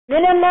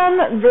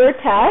minimum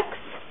vertex,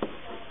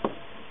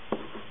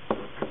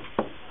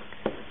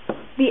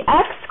 the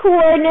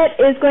x-coordinate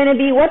is going to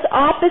be what's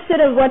opposite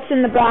of what's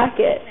in the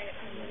bracket?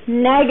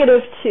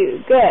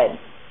 -2. Good.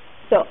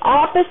 So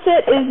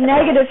opposite is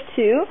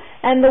 -2,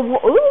 and the,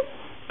 ooh,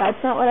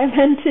 that's not what I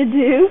meant to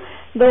do.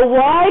 The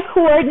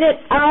y-coordinate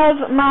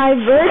of my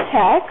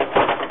vertex,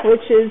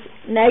 which is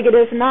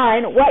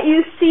 -9, what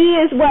you see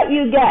is what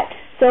you get.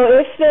 So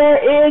if there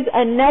is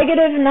a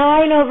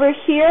 -9 over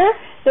here,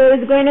 there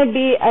is going to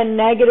be a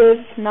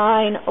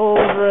 -9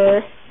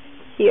 over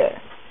here.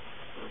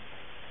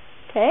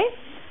 Okay?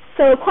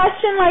 So a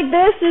question like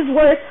this is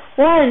worth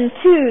 1,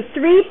 2,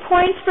 3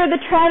 points for the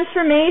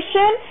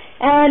transformation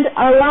and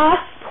a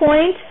last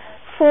point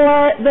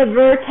for the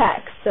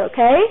vertex.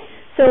 Okay?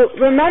 So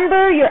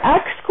remember, your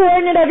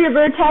x-coordinate of your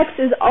vertex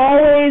is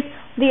always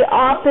the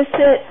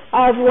opposite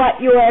of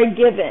what you are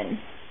given.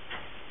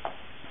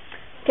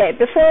 Okay,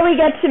 before we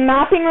get to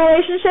mapping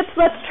relationships,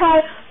 let's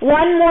try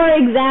one more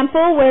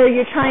example where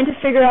you're trying to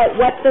figure out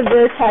what the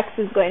vertex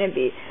is going to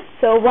be.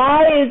 So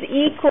y is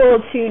equal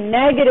to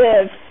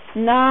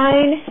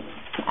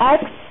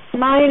 -9x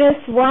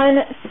minus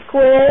 1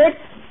 squared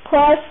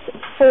plus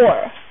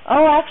 4.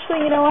 Oh,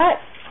 actually, you know what?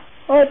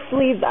 Let's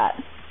leave that.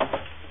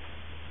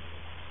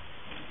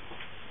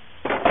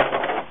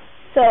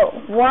 So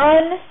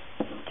 1,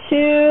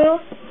 2,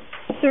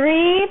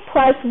 3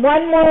 plus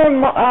one more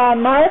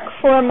mark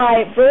for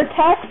my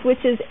vertex,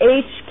 which is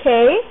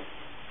HK.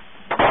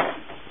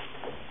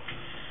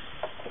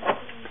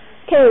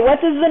 Okay, what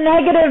does the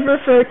negative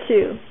refer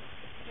to?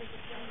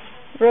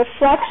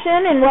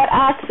 Reflection in what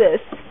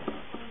axis?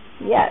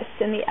 Yes,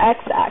 in the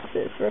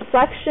x-axis.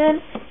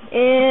 Reflection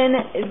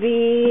in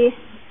the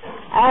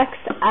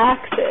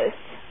x-axis.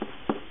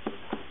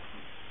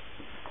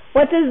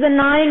 What does the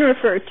 9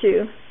 refer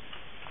to?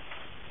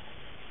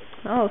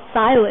 Oh,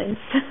 silence.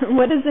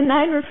 What does the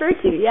 9 refer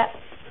to? Yeah.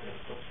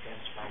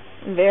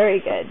 Very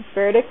good.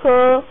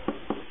 Vertical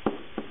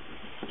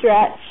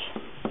stretch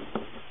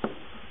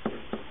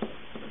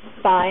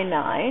by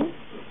 9.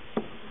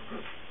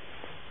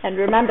 And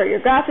remember, your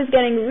graph is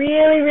getting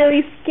really,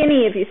 really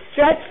skinny. If you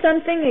stretch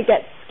something, it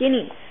gets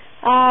skinny.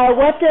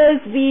 What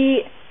does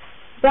the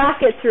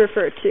brackets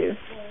refer to?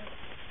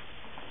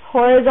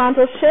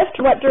 Horizontal shift.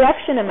 What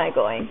direction am I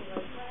going?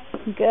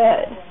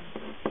 Good.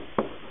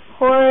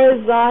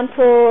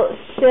 Horizontal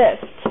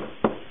shift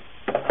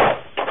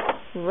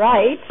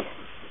right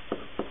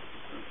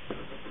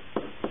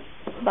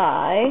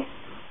by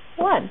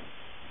 1.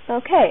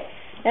 Okay,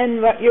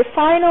 and your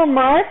final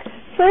mark,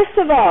 first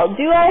of all,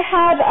 do I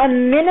have a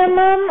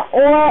minimum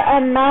or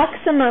a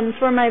maximum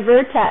for my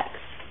vertex?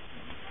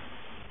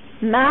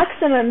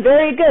 Maximum,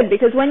 very good,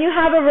 because when you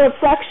have a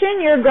reflection,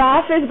 your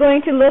graph is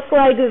going to look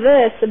like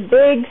this, a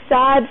big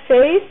sad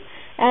face,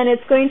 and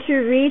it's going to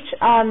reach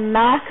a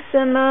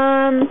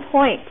maximum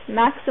point.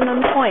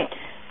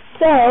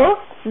 So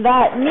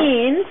that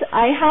means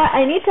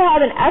I need to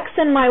have an x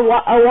and a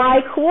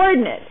y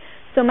coordinate.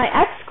 So my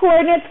x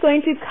coordinate is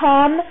going to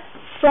come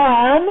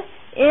from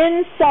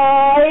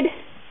inside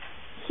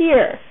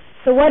here.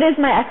 So what is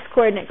my x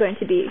coordinate going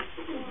to be?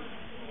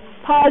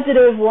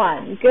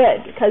 +1.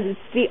 Good, because it's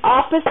the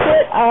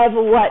opposite of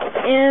what's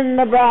in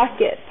the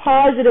bracket.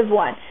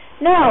 +1.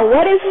 Now,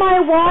 what is my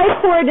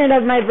y-coordinate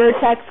of my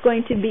vertex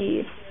going to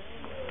be?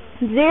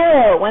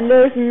 0. When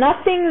there's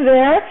nothing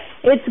there,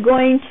 it's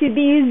going to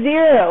be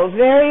 0.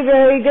 Very,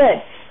 very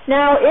good.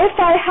 Now, if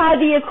I had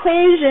the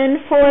equation,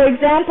 for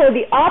example,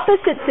 the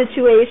opposite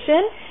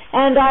situation,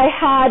 and I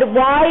had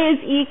y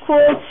is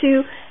equal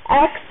to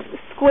x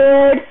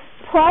squared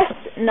plus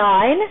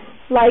 9,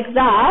 like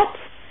that,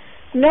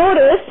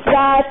 notice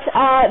that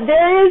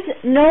there is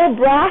no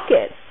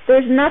brackets.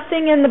 There's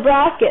nothing in the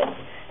brackets.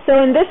 So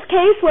in this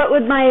case, what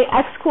would my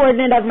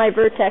x-coordinate of my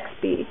vertex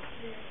be?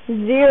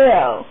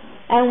 0.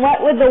 And what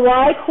would the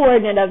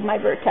y-coordinate of my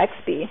vertex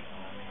be?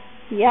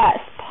 Yes,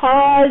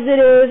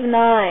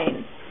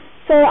 +9.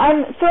 So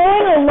I'm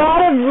throwing a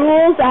lot of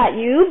rules at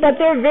you, but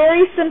they're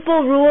very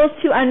simple rules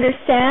to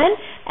understand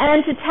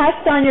and to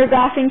test on your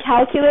graphing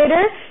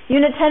calculator.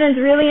 Unit 10 is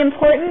really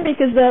important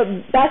because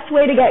the best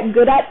way to get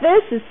good at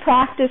this is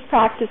practice,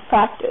 practice,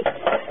 practice.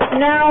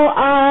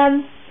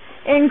 Now,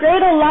 in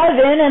grade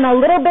 11 and a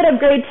little bit of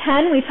grade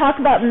 10, we talk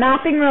about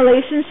mapping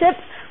relationships,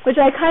 which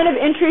I kind of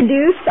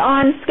introduced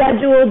on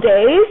scheduled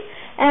days.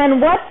 And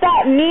what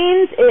that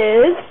means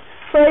is,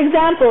 for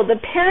example, the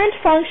parent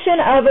function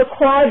of a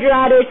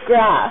quadratic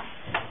graph.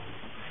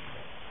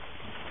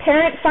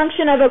 Parent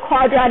function of a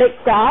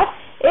quadratic graph,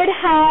 it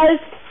has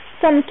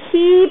some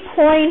key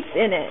points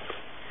in it.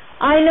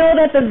 I know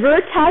that the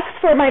vertex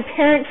for my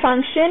parent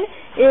function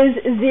is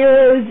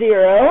 0,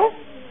 0.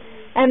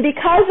 And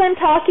because I'm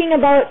talking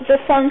about the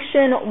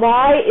function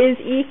y is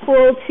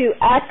equal to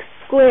x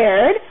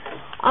squared,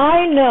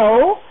 I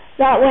know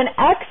that when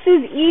x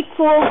is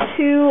equal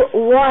to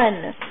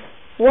 1,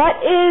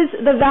 what is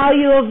the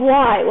value of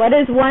y? What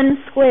is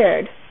 1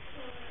 squared?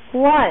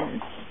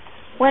 1.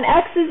 When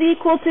x is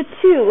equal to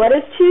 2, what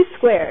is 2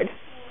 squared?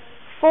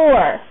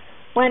 4.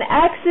 When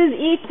x is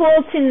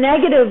equal to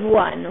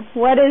 -1,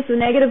 what is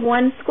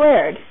 -1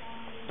 squared?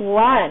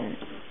 1.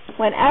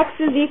 When x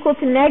is equal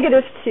to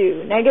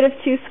 -2,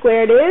 -2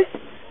 squared is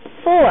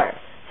 4.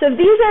 So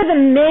these are the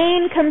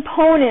main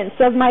components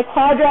of my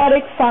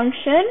quadratic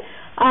function,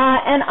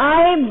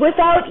 and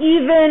without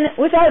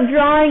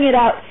drawing it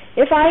out,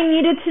 if I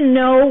needed to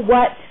know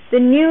what the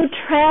new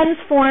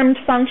transformed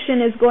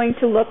function is going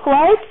to look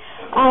like,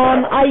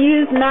 I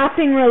use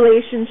mapping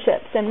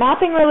relationships. And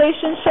mapping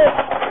relationships,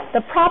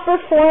 the proper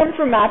form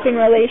for mapping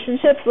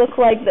relationships look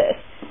like this.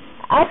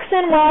 X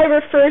and Y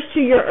refers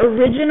to your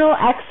original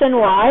X and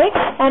Y,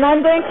 and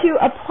I'm going to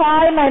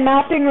apply my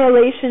mapping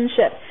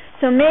relationship.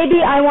 So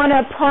maybe I want to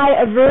apply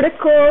a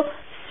vertical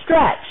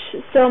stretch.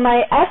 So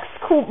my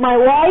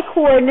Y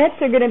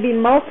coordinates are going to be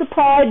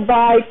multiplied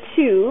by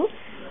 2,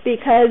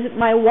 because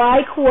my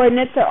Y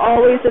coordinates are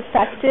always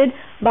affected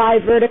by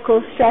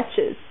vertical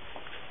stretches.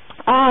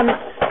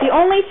 The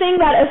only thing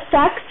that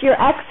affects your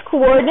X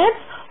coordinates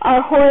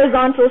are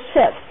horizontal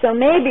shifts. So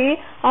maybe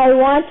I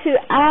want to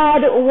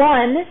add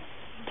 1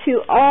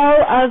 to all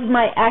of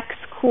my X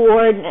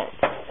coordinates.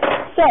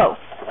 So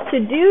to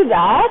do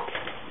that,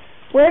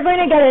 we're going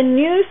to get a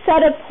new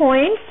set of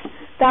points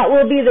that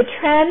will be the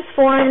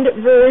transformed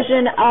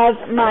version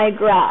of my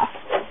graph.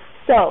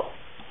 So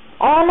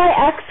all my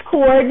X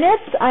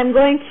coordinates, I'm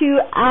going to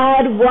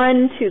add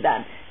 1 to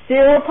them.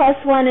 0 plus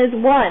 1 is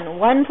 1.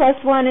 1 plus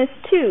 1 is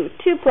 2.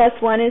 2 plus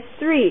 1 is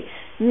 3.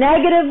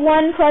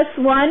 -1 plus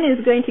 1 is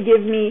going to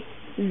give me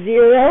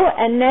 0,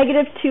 and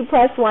 -2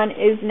 plus 1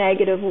 is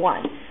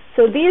 -1.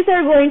 So these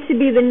are going to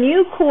be the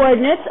new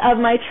coordinates of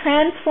my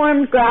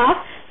transformed graph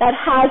that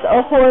has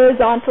a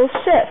horizontal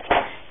shift.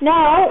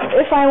 Now,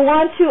 if I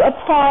want to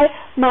apply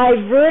my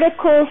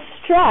vertical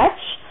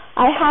stretch,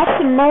 I have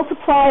to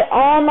multiply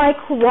all my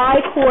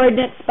Y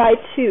coordinates by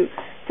 2.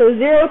 So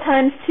 0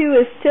 times 2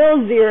 is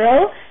still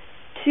 0.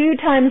 2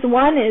 times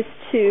 1 is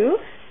 2.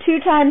 2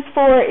 times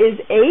 4 is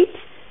 8.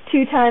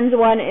 2 times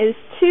 1 is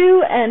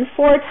 2. And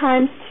 4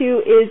 times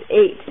 2 is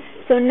 8.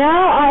 So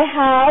now I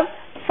have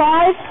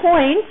 5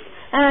 points,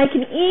 and I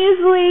can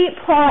easily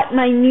plot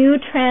my new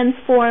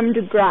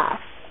transformed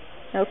graph.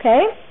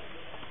 Okay?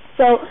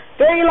 So,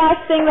 very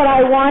last thing that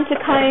I want to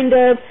kind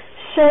of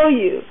show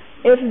you.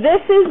 If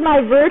this is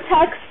my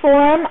vertex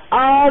form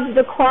of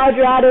the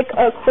quadratic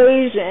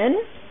equation,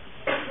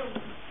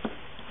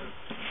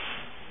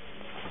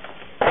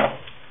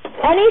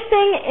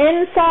 anything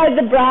inside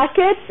the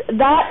brackets,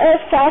 that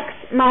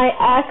affects my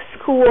X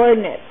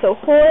coordinates. So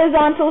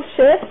horizontal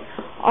shifts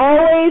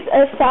always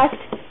affect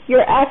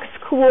your X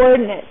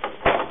coordinates.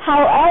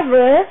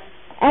 However,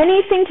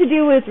 anything to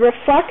do with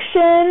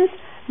reflections,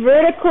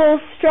 vertical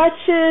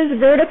stretches,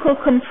 vertical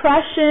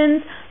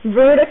compressions,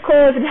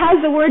 if it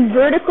has the word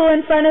vertical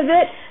in front of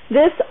it,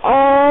 this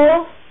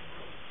all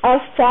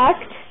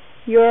affect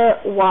your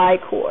Y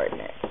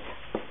coordinates.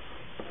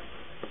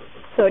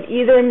 So it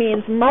either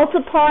means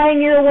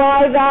multiplying your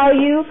Y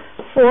value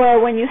for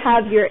when you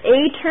have your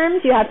A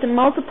terms, you have to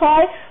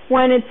multiply.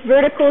 When it's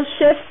vertical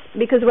shifts,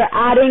 because we're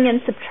adding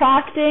and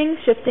subtracting,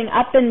 shifting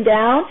up and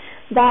down,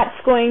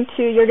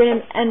 you're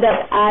going to end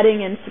up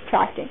adding and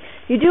subtracting.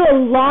 You do a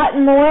lot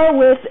more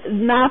with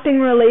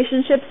mapping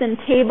relationships and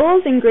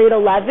tables in grade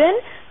 11,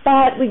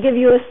 but we give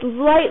you a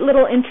slight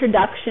little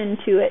introduction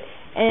to it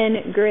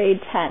in grade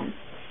 10.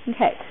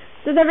 Okay,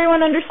 does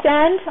everyone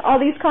understand all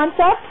these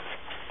concepts?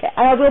 Okay,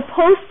 I will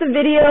post the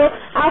video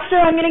after.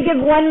 I'm going to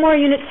give one more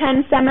Unit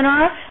 10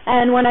 seminar,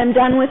 and when I'm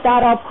done with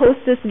that, I'll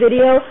post this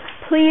video.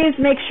 Please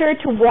make sure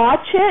to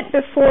watch it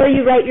before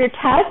you write your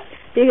test,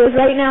 because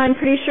right now I'm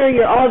pretty sure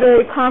you're all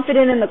very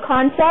confident in the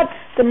concept.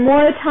 The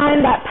more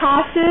time that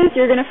passes,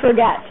 you're going to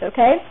forget,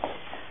 okay?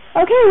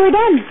 Okay, we're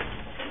done.